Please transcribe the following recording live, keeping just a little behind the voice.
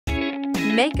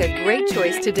Make a great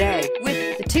choice today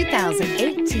with the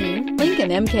 2018 Lincoln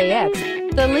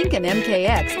MKX. The Lincoln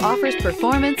MKX offers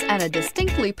performance and a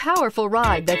distinctly powerful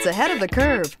ride that's ahead of the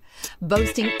curve.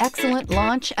 Boasting excellent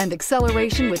launch and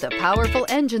acceleration with a powerful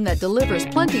engine that delivers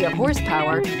plenty of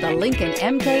horsepower, the Lincoln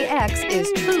MKX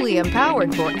is truly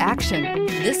empowered for action.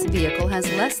 This vehicle has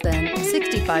less than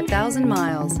 65,000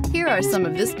 miles. Here are some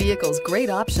of this vehicle's great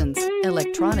options: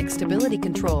 electronic stability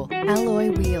control,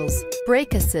 alloy wheels,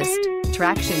 brake assist,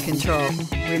 traction control,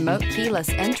 remote keyless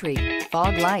entry,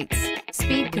 fog lights,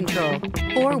 speed control,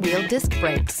 four-wheel disc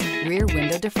brakes, rear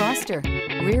window defroster,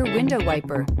 rear window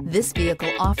wiper. This vehicle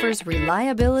offers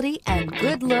reliability and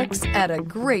good looks at a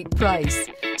great price.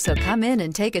 So come in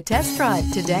and take a test drive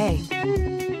today.